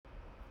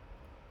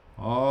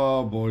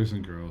Oh, boys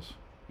and girls.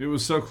 It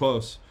was so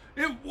close.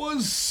 It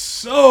was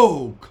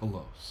so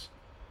close.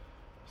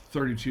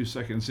 32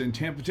 seconds in.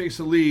 Tampa takes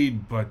the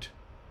lead, but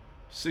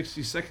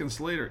 60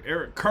 seconds later,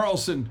 Erik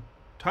Karlsson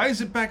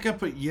ties it back up,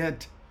 but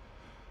yet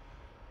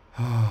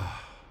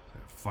that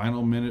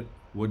final minute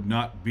would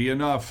not be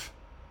enough.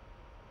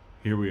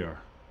 Here we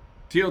are.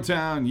 Teal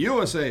Town,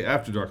 USA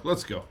After Dark.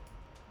 Let's go.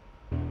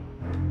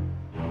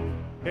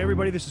 Hey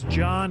everybody, this is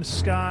John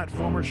Scott,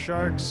 former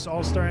Sharks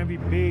All-Star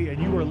MVP,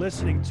 and you are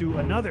listening to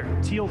another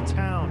Teal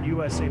Town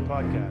USA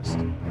podcast.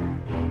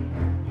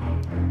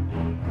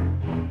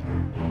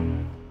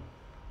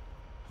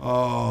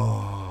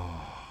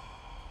 Oh,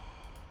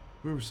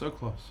 we were so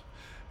close.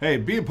 Hey,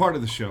 be a part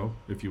of the show,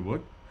 if you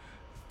would.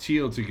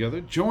 Teal together.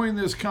 Join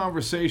this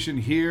conversation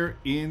here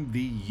in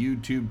the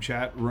YouTube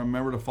chat.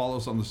 Remember to follow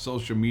us on the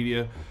social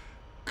media.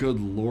 Good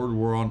Lord,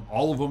 we're on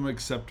all of them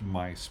except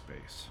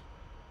MySpace.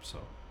 So,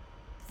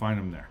 find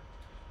them there.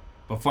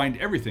 But find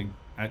everything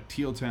at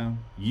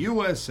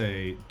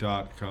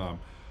tealtownusa.com.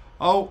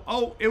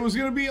 Oh, it was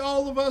going to be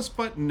all of us,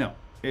 but no.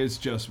 It's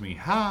just me.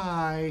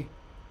 Hi.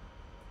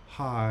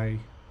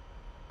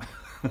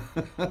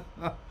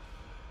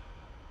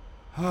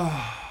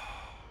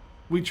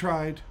 We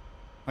tried.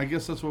 I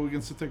guess that's what we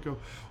can sit there and go.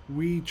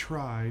 We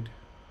tried.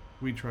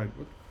 What?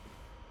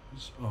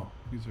 Oh,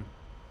 these are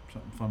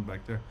something fun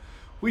back there.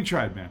 We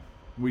tried, man.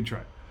 We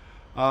tried.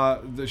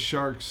 The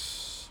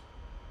Sharks.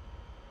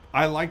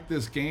 I liked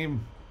this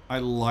game. I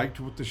liked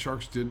what the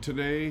Sharks did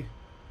today.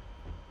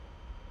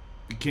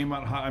 It came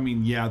out hot. I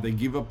mean, yeah, they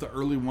gave up the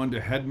early one to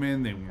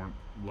Hedman. They weren't,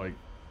 like,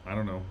 I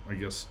don't know, I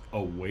guess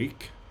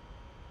awake,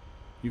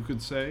 you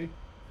could say.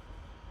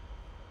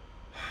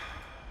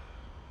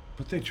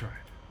 But they tried.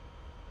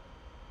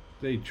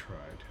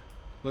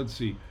 Let's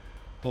see.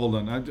 Hold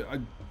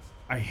on.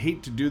 I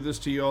hate to do this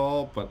to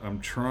y'all, but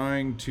I'm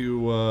trying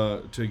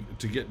to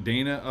get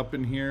Dana up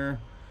in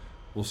here.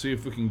 We'll see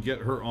if we can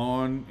get her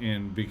on,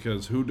 and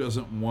because who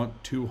doesn't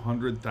want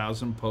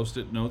 200,000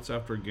 post-it notes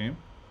after a game?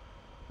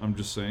 I'm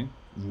just saying.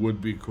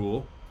 Would be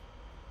cool.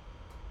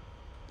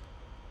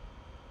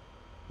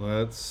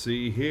 Let's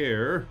see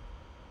here.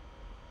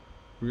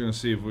 We're going to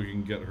see if we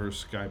can get her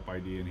Skype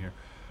ID in here.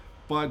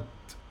 But,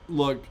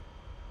 look,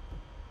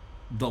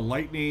 the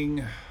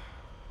Lightning,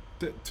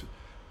 it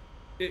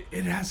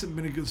hasn't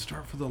been a good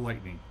start for the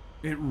Lightning.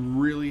 It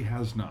really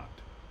has not.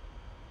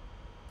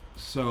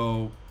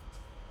 So,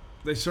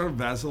 they started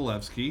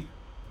Vasilevsky.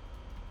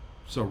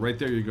 So, right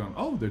there you're going,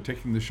 oh, they're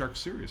taking the Sharks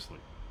seriously.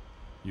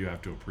 You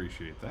have to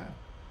appreciate that.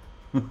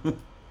 I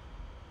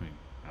mean,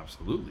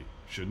 absolutely.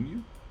 Shouldn't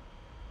you?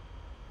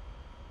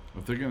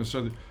 If they're going to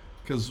start...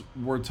 Because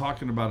we're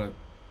talking about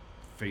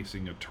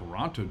facing a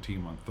Toronto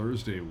team on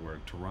Thursday where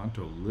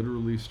Toronto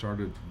literally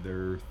started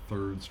their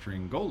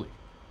third-string goalie.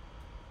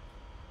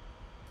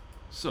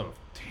 So if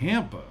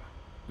Tampa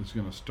is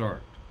going to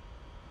start,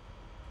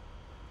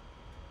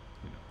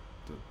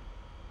 the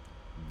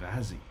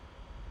Vazzy.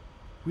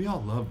 We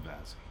all love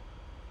Vazzy.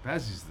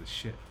 Vazzy's the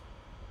shit.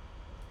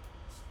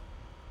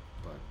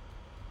 But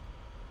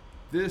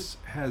this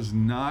has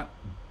not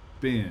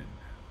been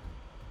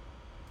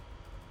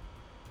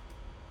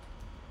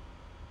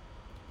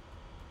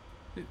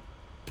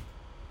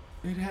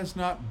it has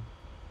not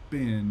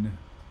been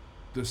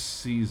the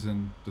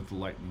season that the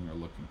Lightning are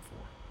looking for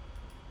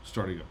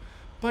starting up.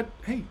 But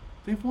hey,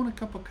 they've won a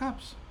couple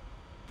cups.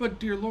 But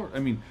dear Lord, I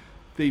mean,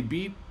 they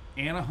beat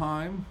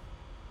Anaheim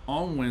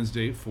on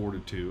Wednesday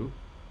 4-2.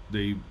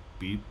 They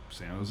beat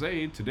San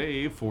Jose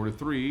today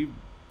 4-3.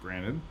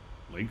 Granted,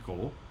 late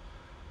goal.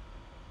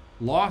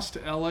 Lost to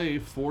LA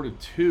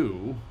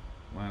 4-2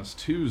 last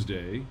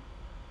Tuesday.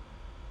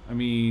 I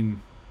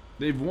mean,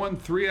 they've won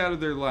 3 out of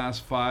their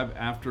last 5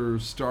 after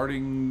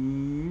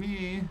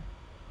starting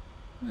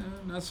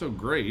not so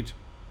great.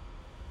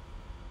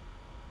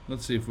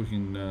 Let's see if we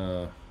can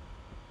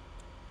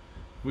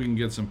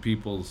get some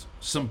peeps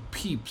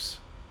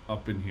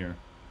up in here.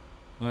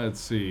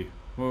 Let's see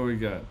what we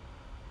got.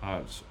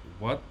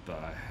 What the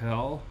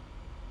hell?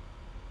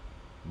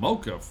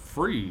 Mocha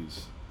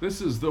Freeze. This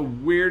is the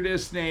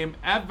weirdest name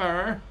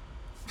ever.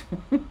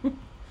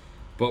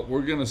 But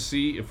we're gonna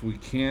see if we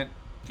can't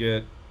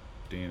get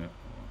Dana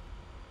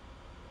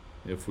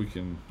on. If we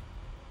can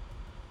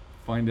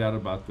find out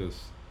about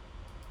this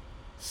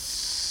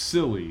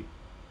silly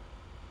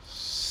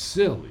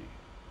name.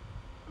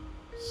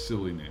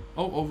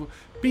 Oh,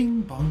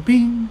 bing bong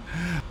bing,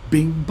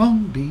 bing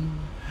bong bing,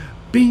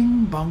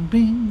 bing bong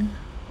bing.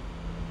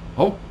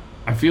 Oh,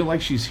 I feel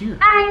like she's here.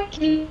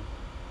 Hi.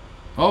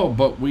 Oh,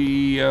 but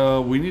we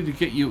need to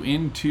get you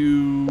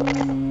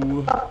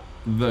into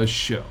the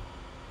show.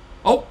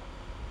 Oh,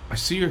 I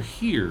see her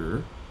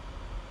here.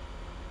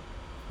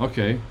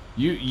 Okay,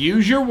 you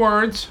use your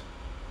words.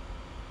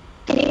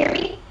 Can you hear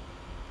me?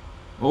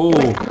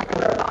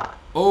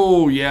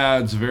 Oh yeah,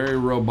 it's very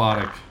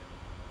robotic.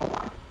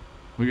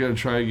 We gotta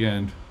try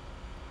again.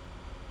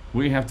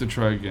 We have to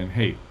try again.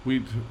 Hey,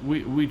 we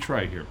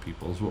try here,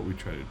 people, is what we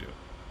try to do.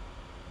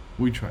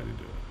 We try to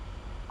do it.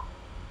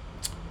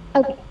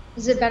 Okay.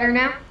 Is it better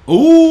now?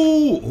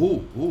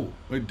 Oh,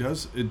 It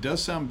does. It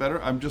does sound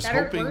better. I'm just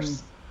Better, hoping.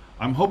 worse?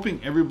 I'm hoping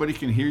everybody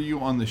can hear you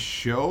on the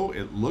show.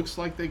 It looks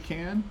like they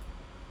can.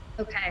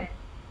 Okay.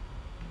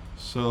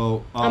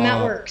 So I'm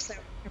at work, so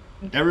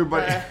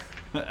everybody,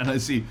 and I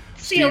see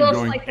see Steve a little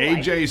going. slight delay.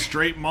 AJ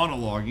straight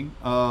monologuing.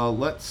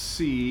 Let's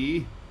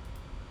see.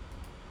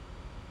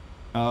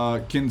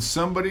 Can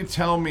somebody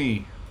tell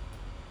me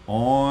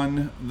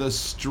on the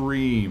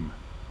stream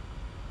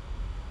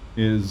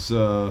is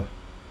Dana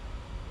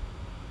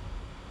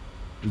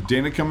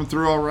coming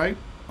through all right?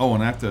 Oh,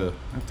 and I have to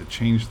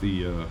change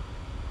the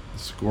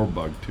score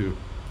bug too.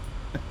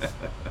 That's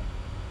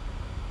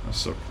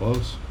so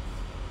close.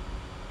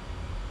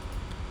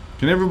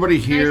 Can everybody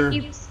hear Can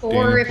I see the score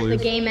Dana, if the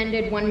please? game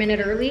ended 1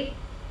 minute early?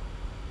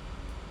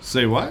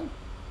 Say what?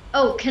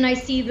 Oh, can I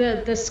see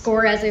the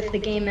score as if the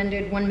game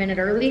ended 1 minute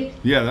early?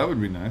 Yeah, that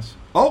would be nice.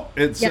 Oh,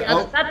 it's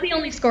Yeah, that's the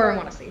only score I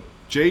want to see.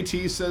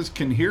 JT says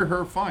can hear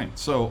her fine.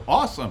 So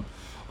awesome.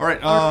 All right,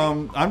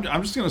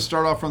 I'm just gonna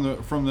start off from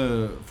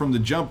the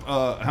jump.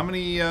 How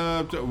many?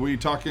 We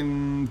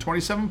talking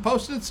 27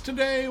 post-its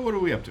today? What are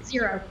we up to?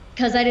 0,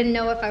 because I didn't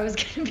know if I was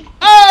gonna be.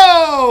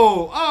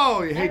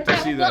 Oh! You hate to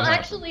see that. Well, happen.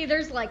 actually,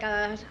 there's like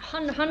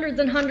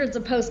hundreds and hundreds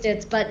of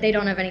post-its, but they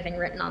don't have anything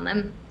written on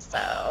them.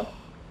 So.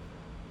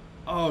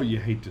 Oh, you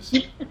hate to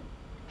see it.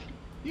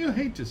 You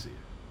hate to see it.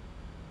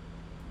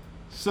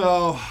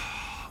 So,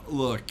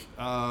 look,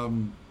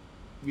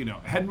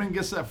 Hedman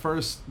gets that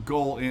first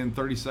goal in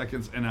 30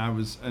 seconds, and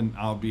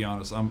I'll be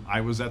honest,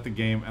 I was at the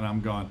game, and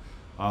I'm going,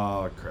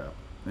 oh crap,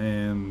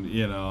 and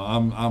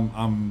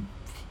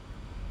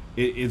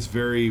it's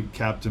very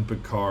Captain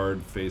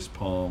Picard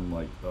facepalm,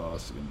 like, oh,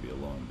 it's gonna be a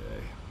long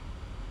day.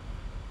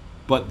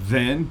 But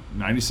then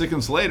 90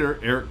 seconds later,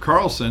 Erik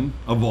Karlsson,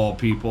 of all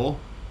people,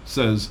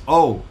 says,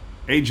 "Oh,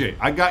 AJ,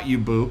 I got you,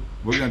 boo.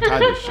 We're gonna tie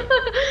this shit."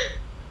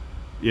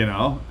 And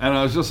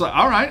I was just like,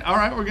 all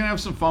right, we're gonna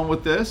have some fun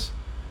with this.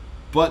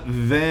 But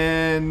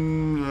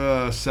then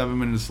 7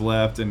 minutes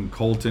left, and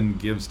Colton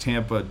gives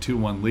Tampa a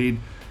 2-1 lead.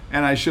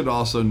 And I should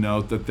also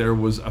note that there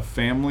was a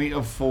family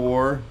of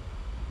 4,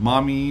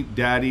 mommy,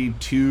 daddy,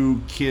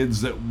 2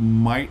 kids that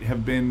might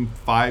have been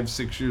 5,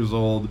 6 years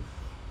old.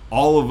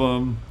 All of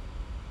them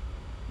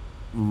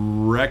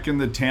wrecking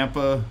the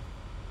Tampa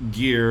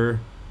gear,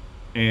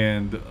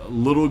 and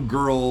little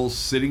girls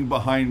sitting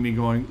behind me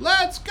going,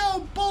 "Let's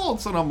go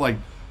Bolts!" And I'm like,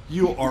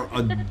 you are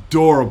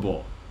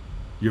adorable.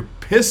 You're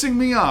pissing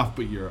me off,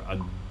 but you're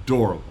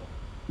adorable.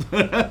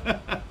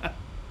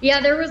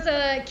 Yeah, there was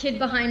a kid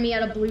behind me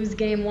at a Blues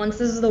game once.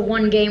 This is the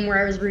one game where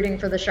I was rooting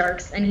for the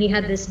Sharks, and he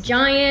had this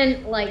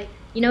giant, like,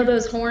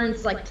 those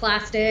horns, like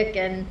plastic,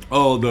 and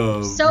Oh,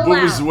 the So loud.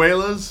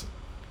 Vuvuzelas?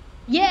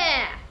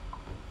 yeah.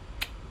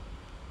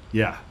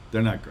 Yeah,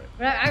 they're not great.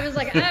 But I was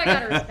like, I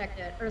gotta respect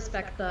it.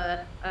 Respect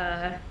the,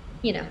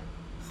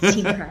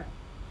 team crowd.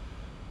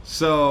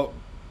 So,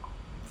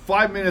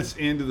 5 minutes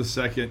into the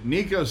second,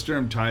 Nico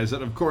Sturm ties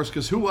it, of course,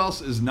 because who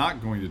else is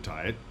not going to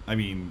tie it? I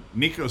mean,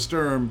 Nico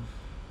Sturm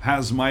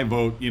has my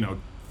vote,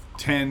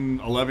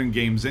 10, 11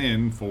 games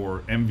in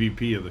for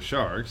MVP of the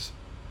Sharks.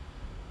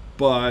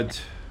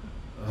 But,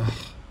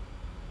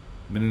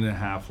 minute and a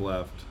half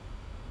left.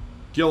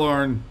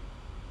 Gillorn,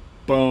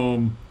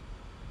 boom,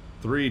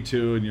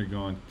 3-2, and you're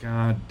going,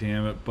 God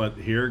damn it. But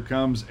here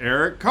comes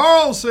Erik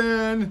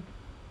Karlsson.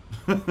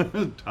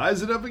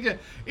 Ties it up again.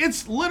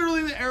 It's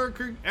literally the Erik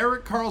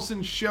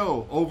Karlsson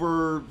show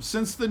over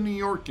since the New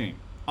York game.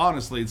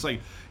 Honestly, it's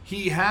like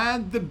he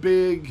had the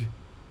big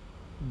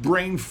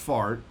brain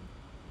fart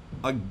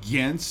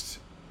against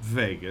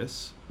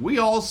Vegas. We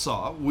all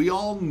saw it. We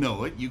all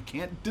know it. You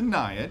can't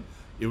deny it.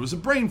 It was a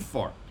brain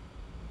fart.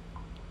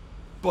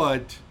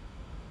 But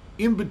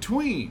in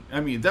between,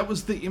 that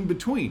was the in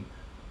between.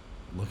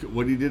 Look at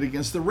what he did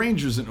against the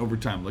Rangers in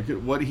overtime. Look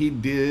at what he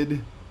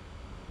did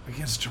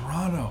against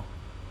Toronto.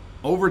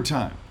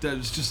 Overtime. That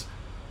is just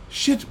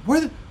shit.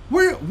 Where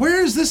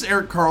has this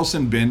Erik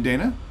Karlsson been,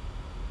 Dana?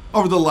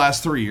 Over the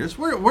last 3 years?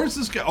 Where's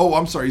this guy? Oh,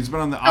 I'm sorry. He's been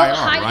on the IR,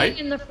 Hiding right?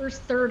 in the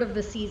first third of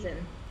the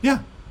season. Yeah.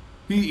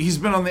 He's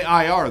been on the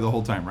IR the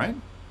whole time, right?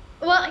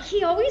 Well,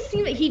 he always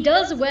seems he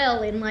does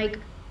well in like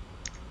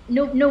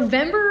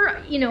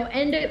November,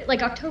 end of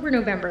like October,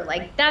 November,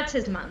 like that's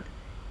his month.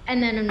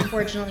 And then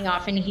unfortunately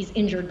often he's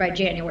injured by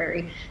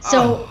January.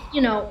 So,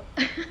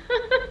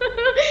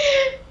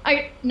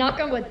 I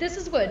knock on wood. This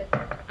is wood.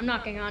 I'm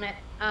knocking on it.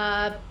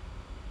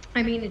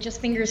 It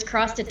just fingers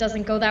crossed it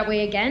doesn't go that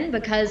way again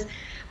because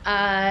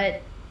I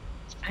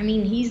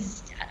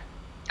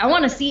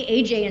want to see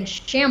AJ in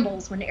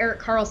shambles when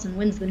Erik Karlsson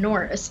wins the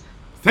Norris.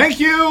 Thank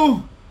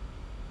you.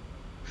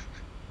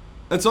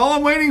 That's all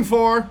I'm waiting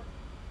for.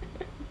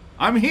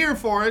 I'm here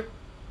for it.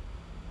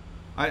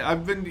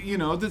 I've been,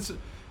 that's.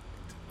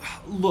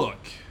 Look,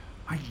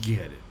 I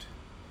get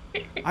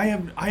it. I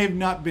have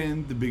not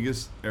been the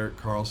biggest Erik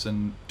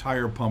Karlsson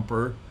tire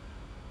pumper,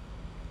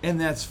 and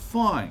that's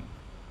fine.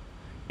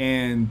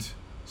 And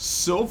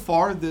so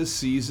far this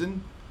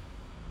season,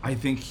 I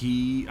think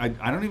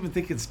I don't even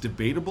think it's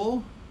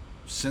debatable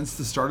since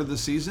the start of the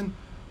season,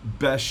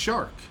 best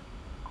Shark.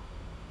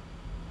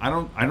 I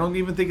don't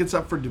even think it's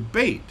up for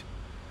debate.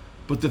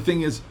 But the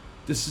thing is,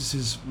 this is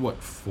his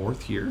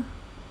fourth year?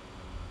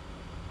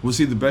 Was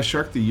he the best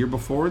Shark the year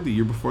before, the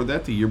year before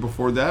that, the year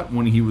before that,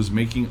 when he was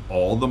making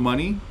all the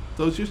money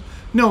those years?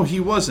 No, he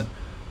wasn't.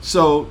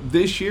 So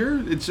this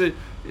year,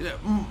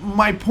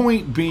 my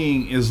point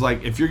being is,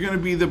 like, if you're going to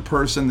be the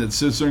person that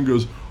sits there and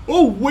goes,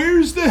 oh,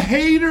 where's the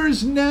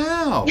haters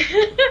now?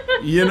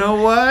 You know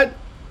what?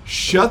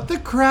 Shut the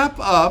crap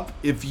up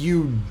if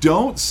you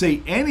don't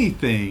say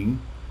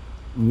anything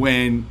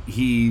when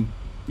he,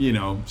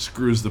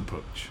 screws the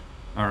pooch.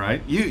 All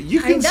right?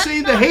 You can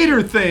say the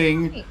hater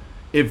thing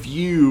if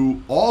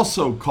you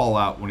also call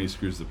out when he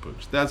screws the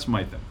pooch. That's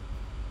my thing.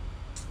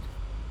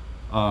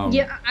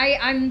 Yeah,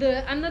 I'm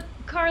the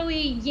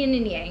Carly yin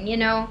and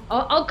yang.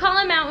 I'll call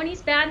him out when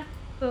he's bad,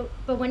 but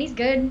when he's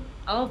good,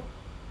 I'll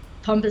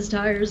pump his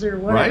tires or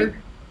whatever.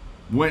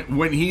 Right.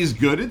 When he's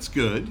good, it's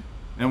good,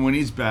 and when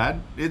he's bad,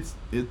 it's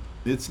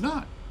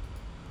not.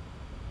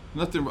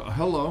 Nothing.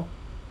 Hello.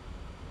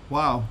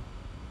 Wow.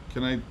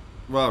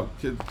 Wow.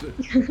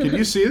 Can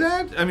you see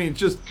that? I mean,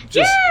 just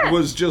yeah!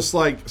 Was just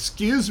like,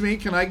 excuse me,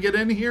 can I get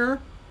in here?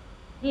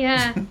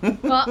 Yeah.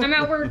 Well, I'm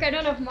at work. I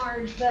don't have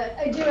Marge, but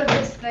I do have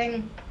this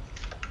thing.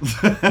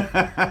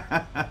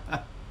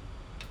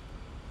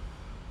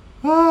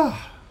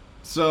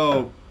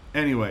 So,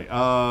 anyway,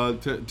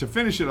 to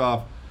finish it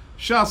off,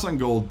 shots on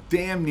goal,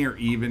 damn near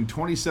even,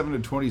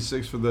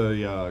 27-26 for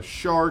the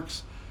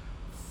Sharks.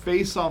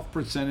 Face-off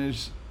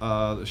percentage,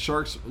 the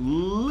Sharks a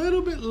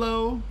little bit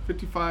low,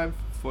 55.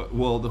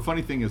 Well, the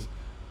funny thing is,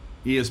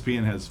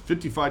 ESPN has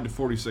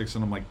 55-46,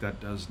 and I'm like, that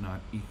does not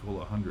equal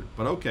 100.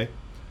 But okay.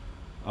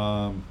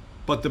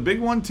 But the big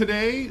one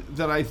today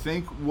that I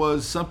think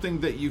was something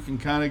that you can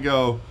kind of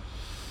go,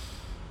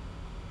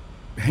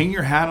 hang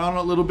your hat on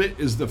a little bit,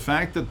 is the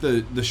fact that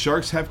the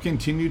Sharks have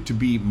continued to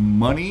be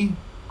money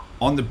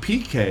on the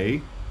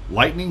PK.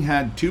 Lightning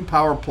had 2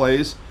 power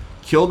plays,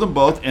 killed them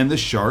both, and the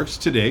Sharks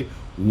today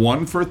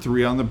 1 for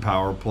 3 on the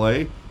power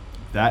play.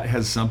 That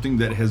has something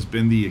that has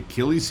been the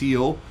Achilles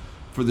heel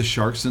for the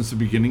Sharks since the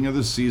beginning of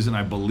the season.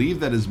 I believe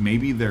that is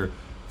maybe their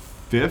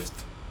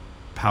 5th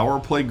power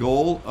play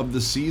goal of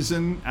the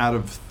season out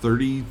of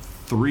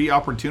 33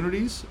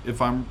 opportunities,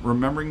 if I'm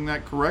remembering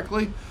that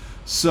correctly.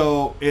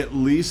 So at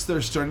least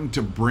they're starting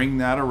to bring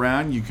that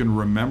around. You can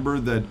remember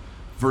that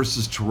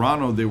versus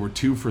Toronto, they were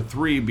 2 for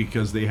 3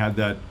 because they had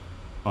that,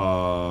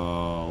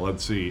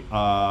 let's see,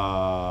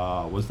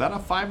 was that a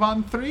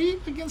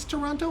 5-on-3 against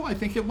Toronto? I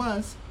think it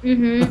was.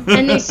 Mm-hmm.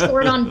 And they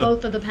scored on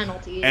both of the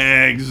penalties.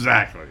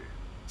 Exactly.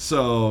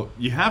 So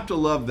you have to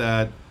love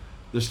that.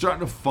 They're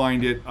starting to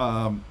find it.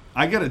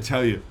 I got to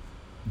tell you,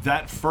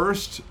 that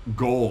first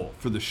goal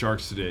for the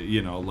Sharks today,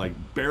 like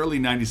barely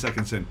 90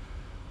 seconds in,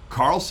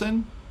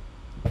 Carlson,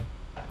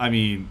 I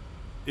mean,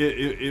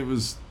 it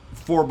was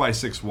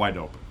 4x6 wide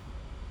open.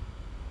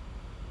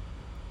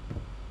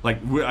 Like,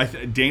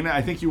 Dana,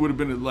 I think you would have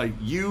been, like,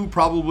 you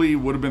probably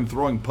would have been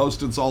throwing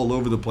Post-its all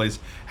over the place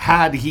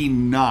had he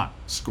not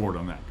scored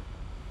on that.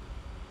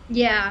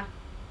 Yeah.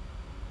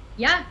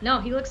 Yeah,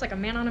 no, he looks like a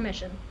man on a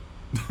mission.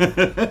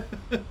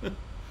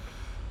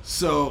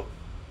 So,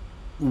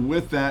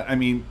 with that, I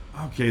mean,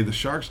 okay, the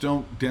Sharks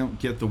don't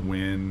get the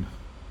win,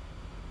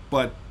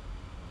 but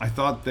I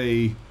thought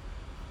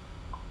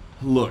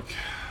look,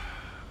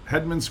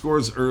 Hedman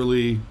scores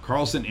early,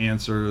 Carlson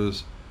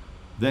answers,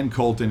 then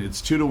Colton.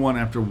 It's 2-1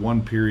 after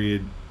 1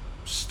 period.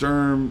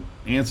 Sturm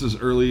answers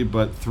early,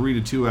 but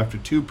 3-2 after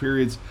 2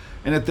 periods.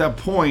 And at that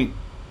point,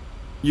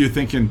 you're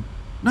thinking,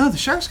 no, the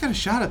Sharks got a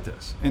shot at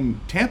this. And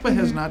Tampa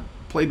has not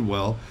played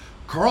well.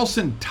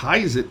 Carlson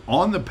ties it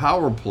on the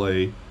power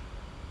play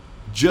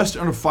just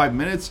under 5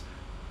 minutes.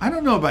 I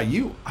don't know about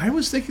you. I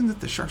was thinking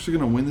that the Sharks are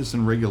going to win this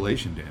in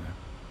regulation, Dana.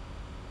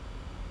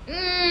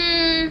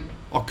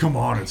 Oh, come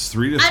on. It's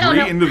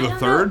 3-3 into the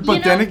third.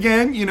 But then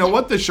again, you know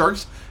what? The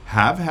Sharks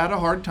have had a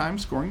hard time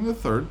scoring the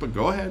third, but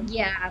go ahead.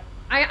 Yeah.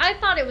 I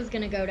thought it was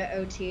going to go to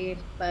OT,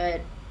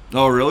 but...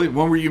 Oh, really?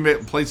 When were you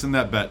placing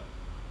that bet?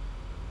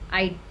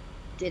 I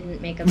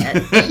didn't make a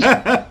bet.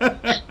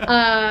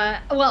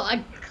 Well,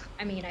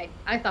 I mean,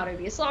 I thought it would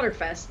be a slaughter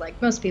fest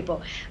like most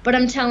people. But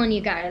I'm telling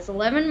you guys,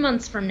 11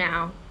 months from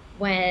now,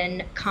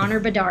 when Connor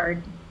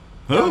Bedard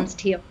downs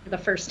Teal for the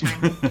first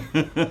time,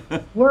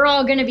 we're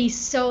all going to be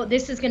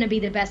this is going to be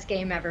the best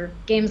game ever.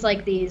 Games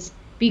like these,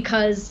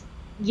 because,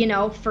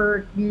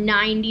 for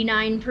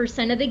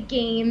 99% of the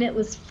game, it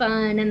was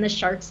fun and the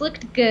Sharks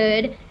looked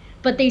good,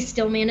 but they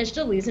still managed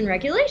to lose in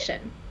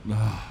regulation.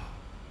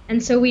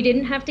 And so we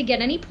didn't have to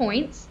get any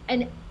points.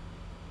 And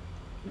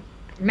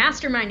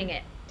masterminding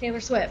it,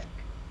 Taylor Swift.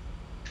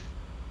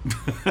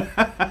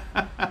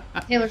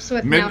 Taylor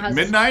Swift now has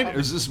midnight?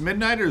 Is this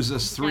midnight or is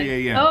this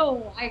 3 a.m.?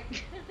 Oh,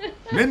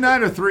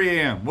 midnight or 3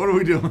 a.m.? What are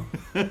we doing?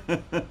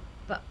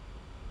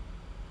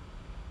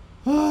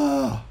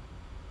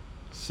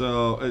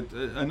 So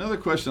another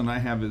question I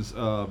have is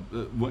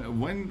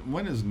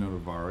when is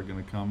Nudavara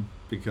going to come?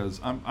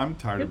 Because I'm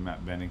tired of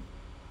Matt Benning.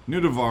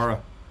 Nudavara.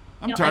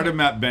 I'm tired of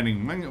Matt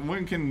Benning.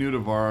 When can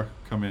Nudavara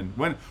come in?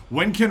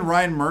 When can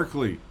Ryan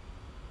Merkley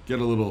get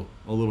a little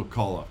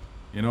call up.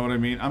 You know what I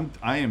mean?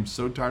 I am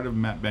so tired of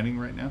Matt Benning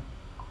right now.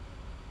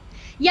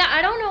 Yeah,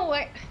 I don't know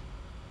what.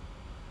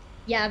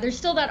 Yeah, there's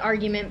still that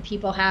argument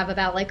people have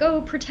about like,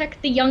 oh,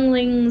 protect the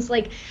younglings.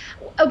 Like,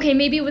 okay,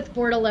 maybe with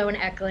Bordelot and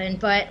Eklund,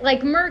 but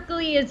like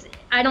Merkley is.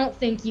 I don't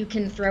think you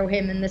can throw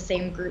him in the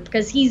same group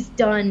because he's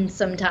done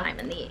some time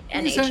in the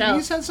NHL.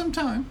 He's had some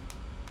time,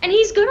 and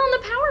he's good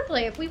on the power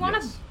play. If we want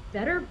Yes. a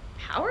better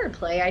power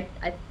play,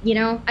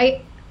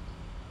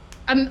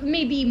 I'm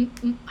maybe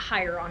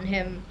higher on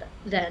him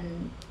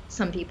than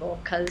some people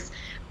because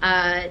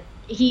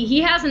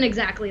he hasn't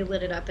exactly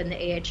lit it up in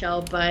the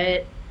AHL,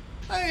 but.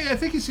 I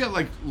think he's got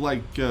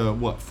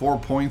what 4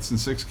 points in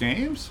 6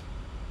 games.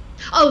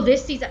 Oh,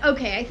 this season.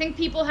 Okay, I think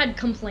people had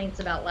complaints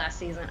about last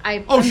season.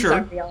 I'm sure.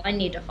 sorry, y'all. I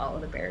need to follow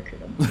the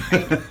Barracuda.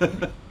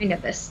 I know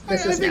this. I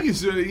Is think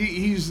new.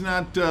 he's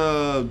not.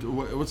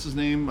 What's his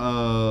name?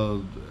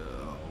 Oh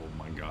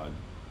my God,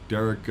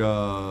 Derek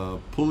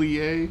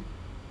Pouliot.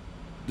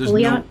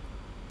 Pouliot?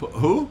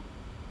 Who?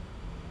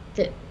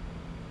 This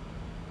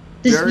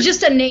Derek- is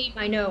just a name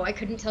I know. I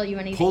couldn't tell you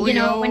anything.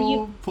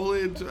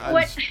 Pouliot.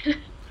 What?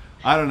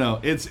 I don't know.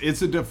 It's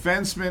a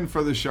defenseman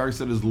for the Sharks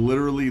that is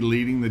literally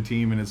leading the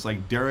team, and it's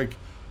like Derek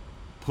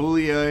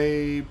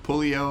Pouliot,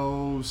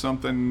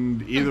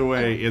 something. Either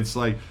way, it's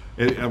like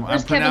I'm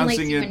Where's Kevin pronouncing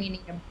Lacey it. when you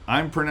need him?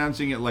 I'm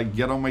pronouncing it like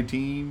 "get on my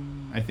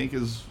team." I think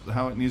is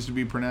how it needs to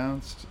be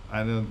pronounced.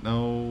 I don't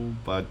know,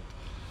 but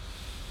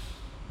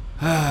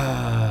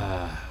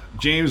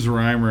James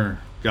Reimer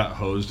got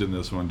hosed in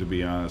this one. To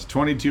be honest,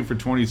 22 for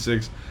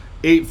 26,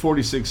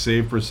 846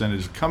 save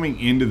percentage. Coming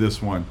into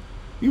this one,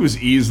 he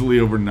was easily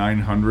over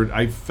 900.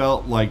 I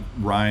felt like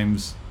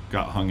Rhymes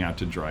got hung out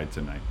to dry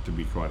tonight, to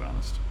be quite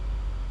honest.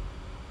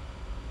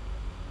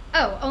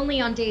 Oh,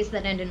 only on days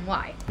that end in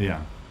Y.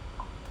 Yeah.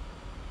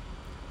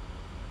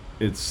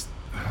 It's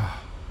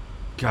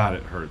God,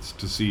 it hurts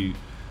to see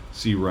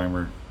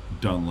Reimer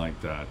done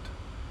like that.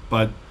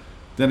 But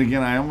then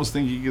again, I almost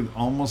think you could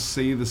almost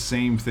say the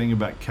same thing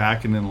about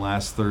Kakinen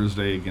last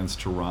Thursday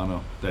against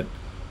Toronto, that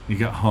he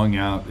got hung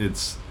out.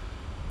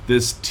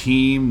 This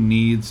team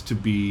needs to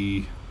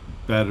be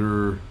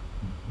better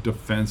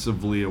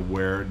defensively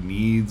aware.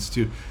 Needs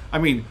to. I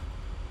mean,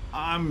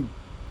 I'm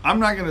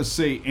not going to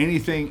say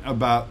anything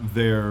about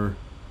the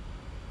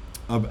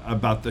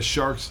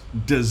Sharks'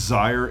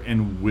 desire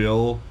and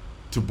will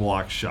to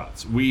block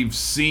shots. We've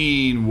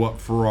seen what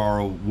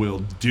Ferraro will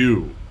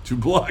do to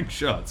block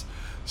shots.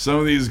 Some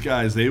of these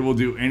guys, they will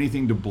do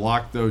anything to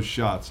block those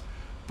shots,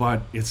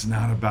 but it's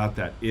not about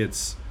that.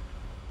 It's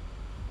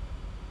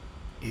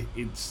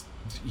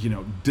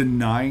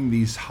denying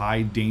these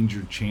high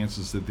danger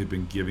chances that they've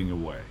been giving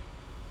away.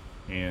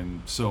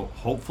 And so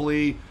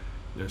hopefully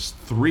there's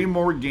 3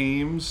 more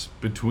games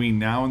between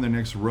now and the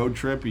next road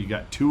trip. You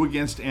got 2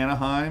 against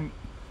Anaheim.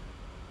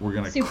 We're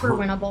gonna Super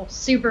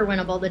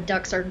winnable. The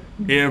Ducks are.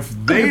 If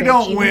they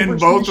don't win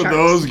both of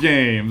those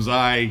games,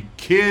 I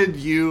kid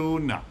you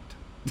not.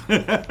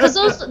 Because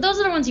those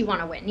are the ones you want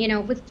to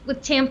win.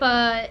 With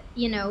Tampa,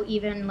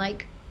 even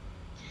like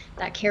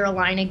that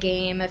Carolina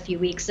game a few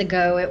weeks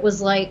ago, it was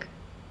like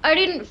I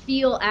didn't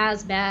feel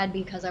as bad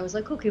because I was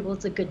like, okay, well,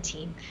 it's a good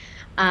team.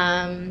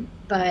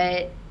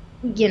 But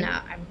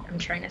I'm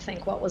trying to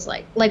think what was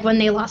like when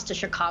they lost to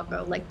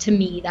Chicago. Like to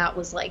me, that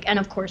was like, and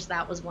of course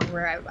that was one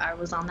where I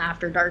was on the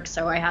After Dark,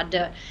 so I had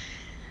to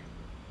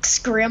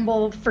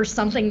scramble for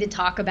something to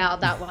talk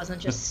about that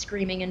wasn't just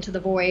screaming into the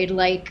void.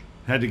 Like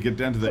had to get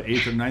down to the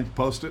 8th or 9th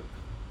post-it.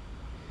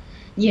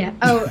 Yeah.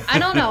 Oh, I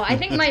don't know. I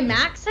think my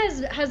max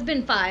has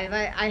been 5.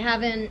 I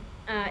haven't.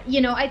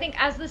 I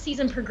think as the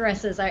season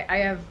progresses, I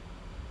have.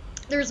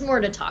 There's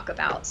more to talk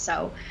about.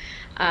 So,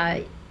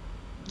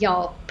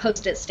 y'all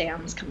post-it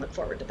stands can look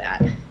forward to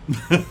that.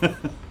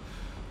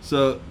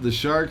 So the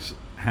Sharks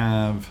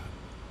have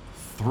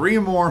 3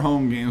 more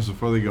home games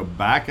before they go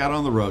back out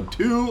on the road.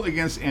 2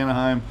 against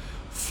Anaheim,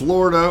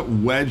 Florida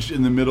wedged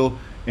in the middle,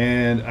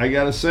 and I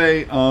gotta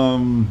say,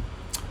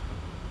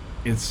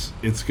 it's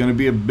going to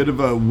be a bit of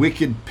a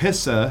wicked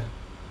pissa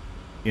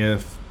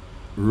if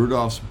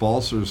Rudolphs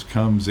Balcers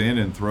comes in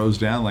and throws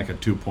down like a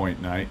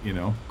 2-point night,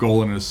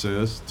 goal and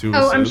assist, 2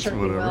 assists, I'm sure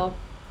whatever.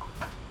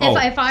 He will.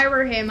 If I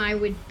were him, I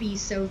would be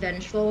so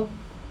vengeful.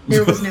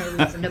 There was no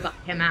reason to buy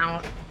him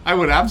out. I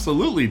would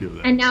absolutely do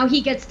that. And now he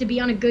gets to be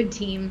on a good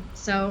team,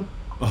 so.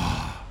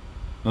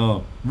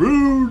 Oh,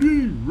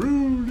 Rudy.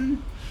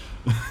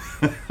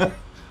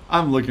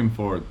 I'm looking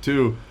forward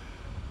to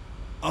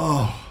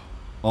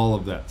all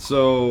of that.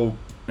 So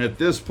at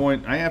this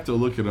point, I have to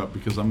look it up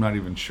because I'm not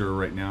even sure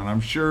right now. And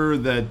I'm sure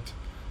that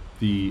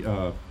the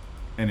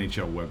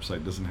NHL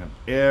website doesn't have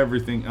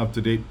everything up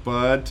to date,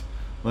 but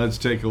let's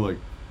take a look.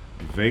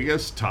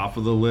 Vegas, top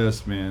of the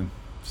list, man.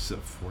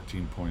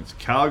 14 points.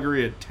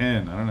 Calgary at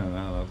 10. I don't know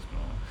how that's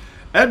going on.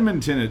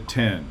 Edmonton at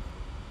 10.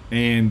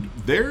 And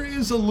there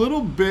is a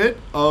little bit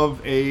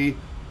of a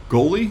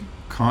goalie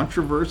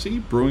controversy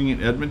brewing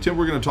in Edmonton.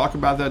 We're going to talk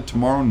about that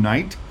tomorrow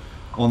night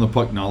on the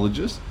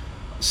Pucknologist.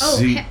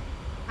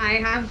 I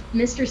have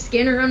Mr.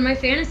 Skinner on my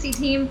fantasy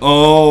team.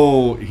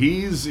 Oh,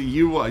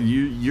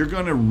 you're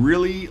going to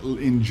really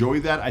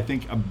enjoy that, I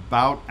think,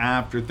 about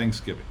after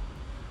Thanksgiving.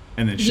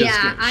 And then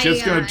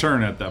shit's going to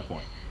turn at that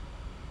point.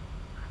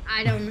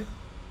 I don't.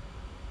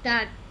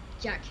 That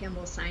Jack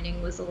Campbell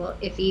signing was a little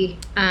iffy.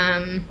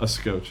 A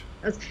scotch.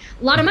 A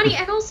lot of money,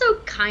 and also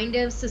kind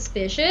of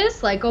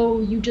suspicious. Like,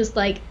 oh, you just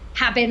like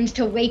happened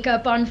to wake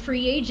up on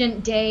free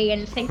agent day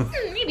and think,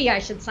 maybe I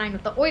should sign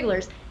with the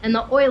Oilers. And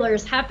the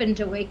Oilers happened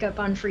to wake up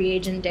on free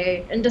agent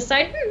day and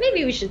decide,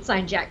 maybe we should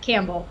sign Jack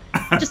Campbell.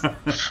 Just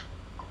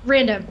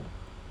random.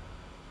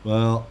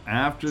 Well,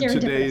 after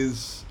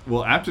today's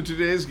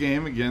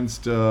game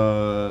against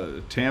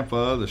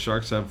Tampa, the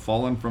Sharks have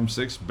fallen from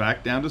 6th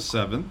back down to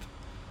 7th.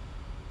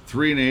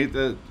 3-8.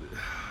 That,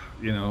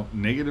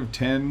 negative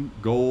 10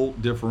 goal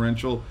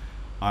differential.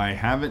 I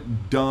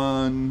haven't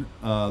done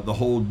the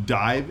whole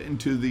dive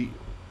into the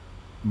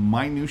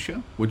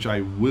minutia, which I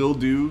will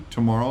do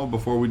tomorrow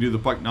before we do the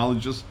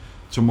Pucknologist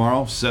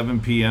tomorrow, 7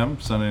 p.m.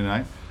 Sunday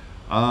night.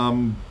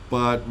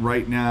 But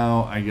right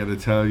now, I got to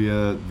tell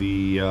you,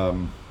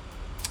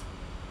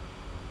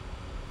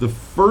 the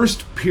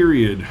first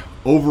period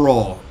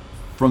overall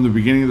from the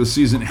beginning of the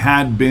season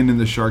had been in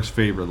the Sharks'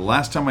 favor. The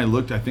last time I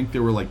looked, I think they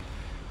were like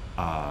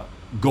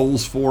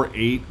goals for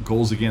 8,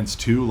 goals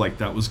against 2. Like,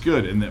 that was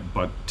good.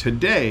 But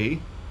today,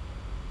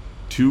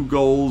 2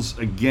 goals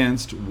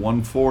against,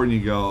 1 for, and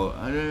you go,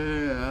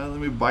 let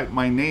me bite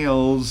my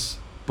nails.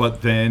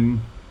 But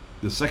then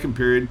the second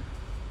period,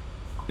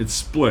 it's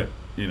split.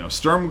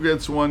 Sturm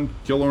gets 1,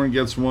 Killorn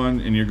gets 1,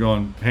 and you're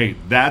going, hey,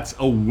 that's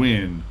a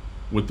win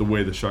with the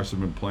way the Sharks have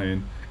been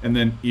playing. And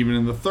then even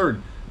in the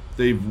third,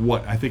 they've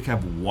I think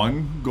have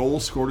 1 goal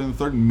scored in the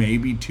third,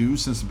 maybe 2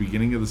 since the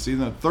beginning of the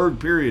season. That third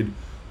period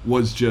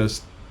was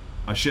just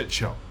a shit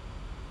show.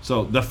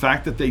 So the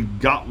fact that they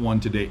got 1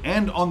 today,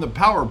 and on the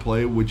power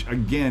play, which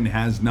again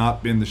has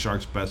not been the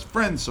Sharks' best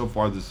friend so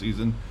far this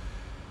season,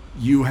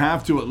 you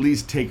have to at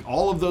least take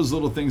all of those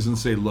little things and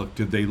say, look,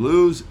 did they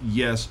lose?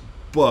 Yes,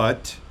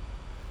 but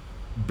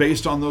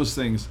based on those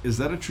things, is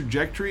that a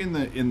trajectory in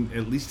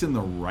at least in the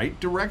right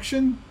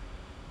direction?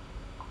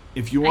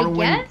 If you want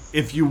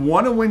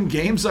to win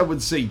games, I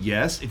would say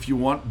yes. If you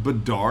want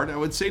Bedard, I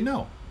would say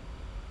no.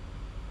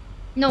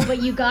 No,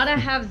 but you gotta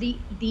have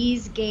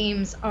these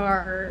games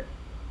are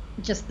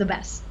just the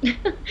best.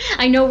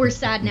 I know we're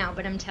sad now,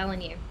 but I'm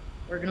telling you,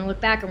 we're gonna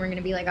look back and we're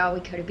gonna be like, oh, we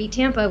could have beat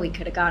Tampa, we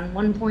could have gotten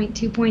 1 point,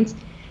 2 points,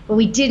 but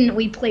we didn't.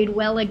 We played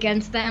well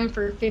against them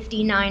for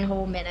 59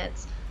 whole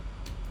minutes.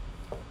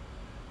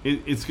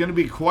 It's going to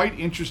be quite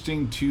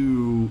interesting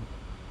to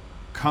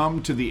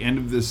come to the end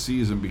of this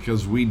season,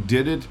 because we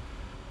did it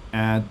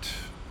at,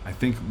 I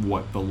think,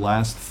 the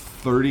last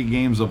 30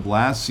 games of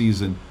last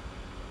season,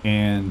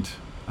 and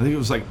I think it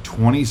was like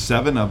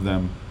 27 of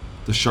them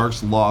the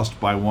Sharks lost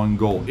by 1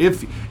 goal.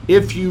 If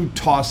you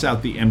toss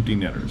out the empty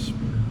netters.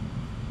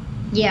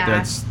 Yeah.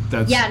 That's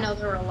yeah, no,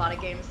 there were a lot of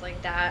games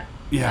like that.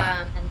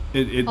 Yeah.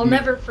 I'll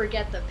never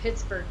forget the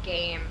Pittsburgh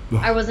game.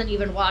 I wasn't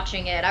even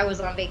watching it. I was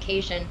on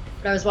vacation,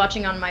 but I was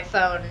watching on my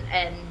phone,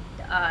 and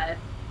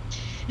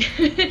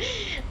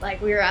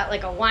like we were at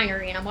like a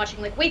winery, and I'm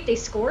watching like, wait, they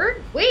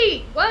scored?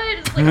 Wait, what?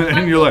 It's like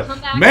and you're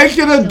like, make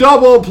it a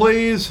double,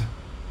 please.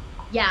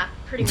 Yeah,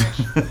 pretty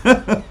much.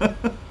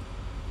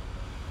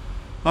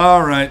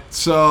 All right,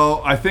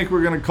 so I think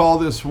we're going to call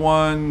this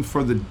one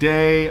for the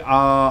day.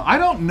 I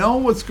don't know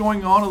what's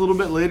going on a little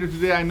bit later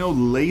today. I know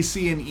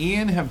Lacey and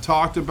Ian have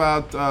talked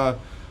about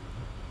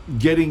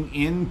getting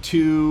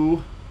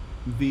into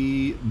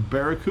the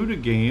Barracuda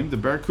game. The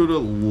Barracuda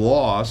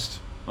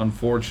lost,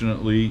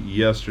 unfortunately,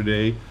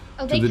 yesterday.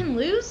 Oh, they can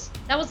lose?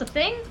 That was a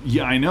thing?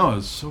 Yeah, I know.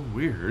 It's so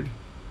weird.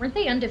 Weren't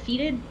they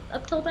undefeated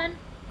up till then?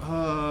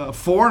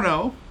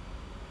 4-0.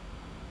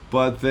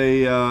 But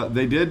they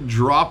did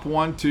drop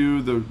 1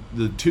 to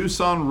the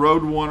Tucson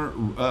Road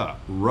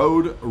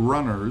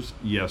Runners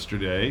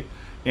yesterday,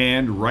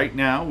 and right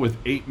now with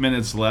 8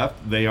 minutes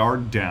left, they are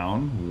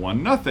down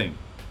 1-0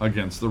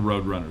 against the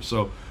Road Runners.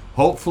 So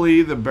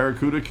hopefully the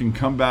Barracuda can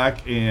come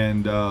back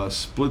and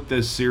split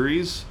this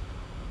series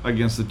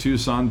against the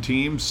Tucson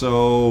team.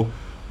 So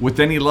with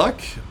any luck,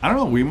 I don't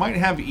know, we might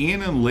have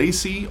Ian and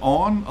Lacey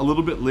on a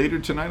little bit later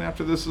tonight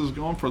after this is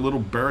going for a little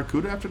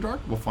Barracuda After Dark.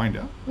 We'll find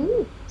out.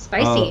 Ooh,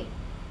 spicy.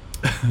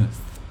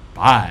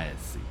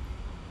 Spicy.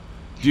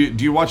 Do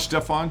you watch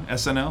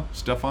SNL?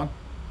 Stefan?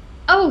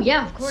 Oh,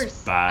 yeah, of course.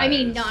 Spicy. I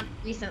mean, not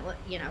recently,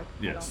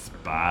 Yes,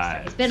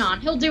 spicy. He's been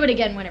on. He'll do it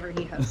again whenever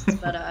he hosts.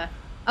 But,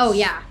 oh,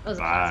 yeah. That was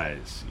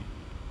spicy.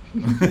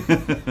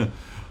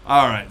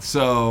 All right,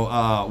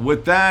 so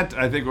with that,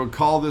 I think we'll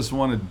call this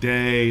one a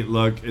day.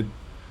 Look,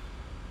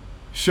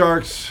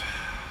 Sharks,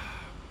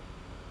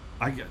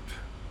 they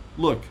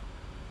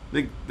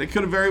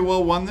could have very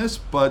well won this,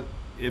 but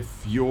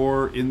if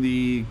you're in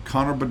the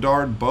Connor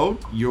Bedard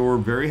boat, you're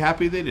very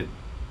happy they didn't.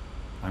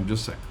 I'm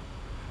just saying.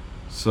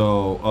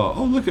 So,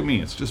 oh, look at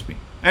me. It's just me.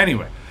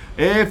 Anyway,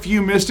 if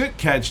you missed it,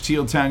 catch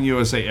Teal Town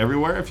USA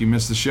everywhere. If you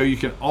missed the show, you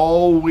can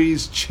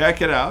always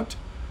check it out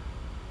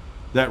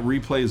That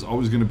replay is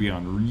always going to be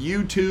on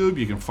YouTube.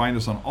 You can find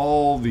us on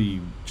all the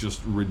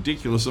just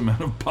ridiculous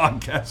amount of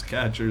podcast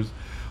catchers,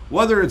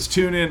 whether it's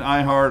TuneIn,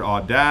 iHeart,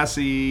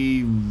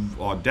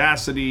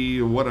 Audacity,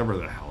 or whatever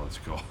the hell it's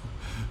called.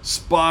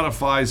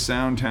 Spotify,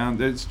 SoundTown.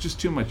 It's just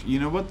too much. You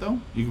know what, though?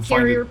 You can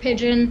Carrier find it.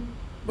 Pigeon.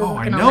 We're Oh, I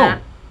working know.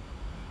 on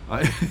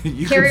that.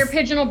 You Carrier can,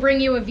 Pigeon will bring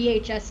you a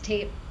VHS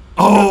tape.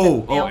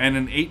 oh, and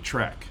an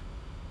 8-track.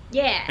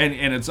 Yeah.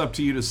 And it's up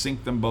to you to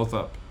sync them both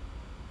up.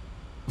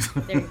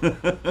 There you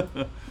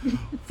go.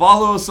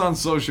 Follow us on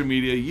social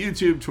media: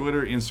 YouTube,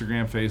 Twitter,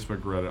 Instagram,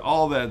 Facebook, Reddit,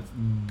 all that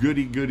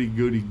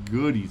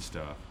goody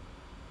stuff.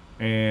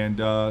 And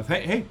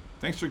hey,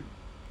 thanks for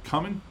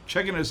coming,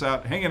 checking us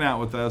out, hanging out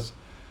with us.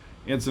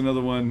 It's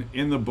another one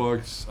in the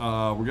books.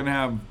 We're gonna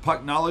have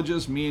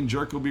Pucknologist. Me and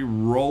Jerk will be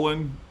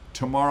rolling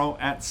tomorrow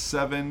at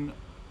 7,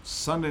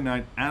 Sunday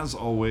night, as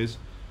always.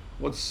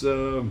 What's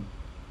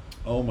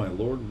oh my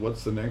Lord,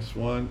 what's the next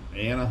one?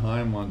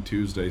 Anaheim on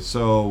Tuesday.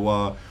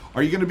 So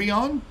are you going to be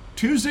on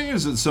Tuesday, or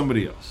is it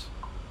somebody else?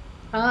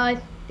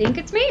 I think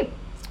it's me.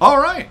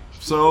 All right.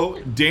 So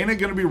Dana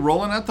going to be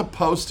rolling out the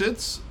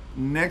Post-its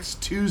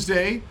next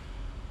Tuesday.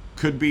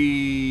 Could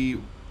be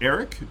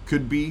Eric,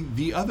 could be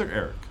the other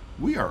Eric.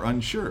 We are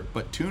unsure,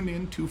 but tune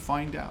in to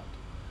find out.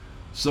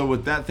 So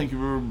with that, thank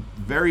you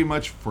very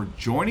much for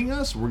joining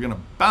us. We're going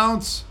to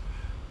bounce,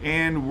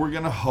 and we're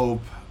going to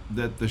hope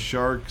that the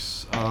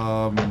Sharks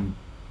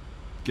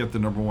get the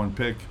number 1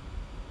 pick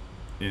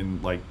in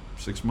like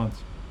 6 months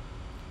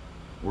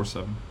or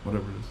 7,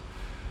 whatever it is.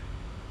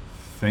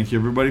 Thank you,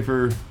 everybody,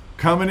 for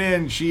coming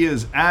in. She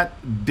is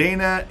at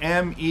Dana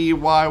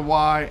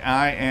Meyy.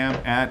 I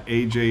am at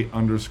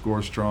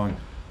AJ_Strong.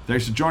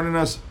 Thanks for joining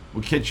us.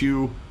 We'll catch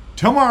you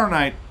tomorrow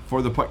night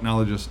for the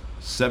Pucknologist,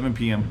 7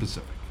 p.m.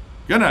 Pacific.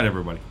 Good night,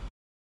 everybody.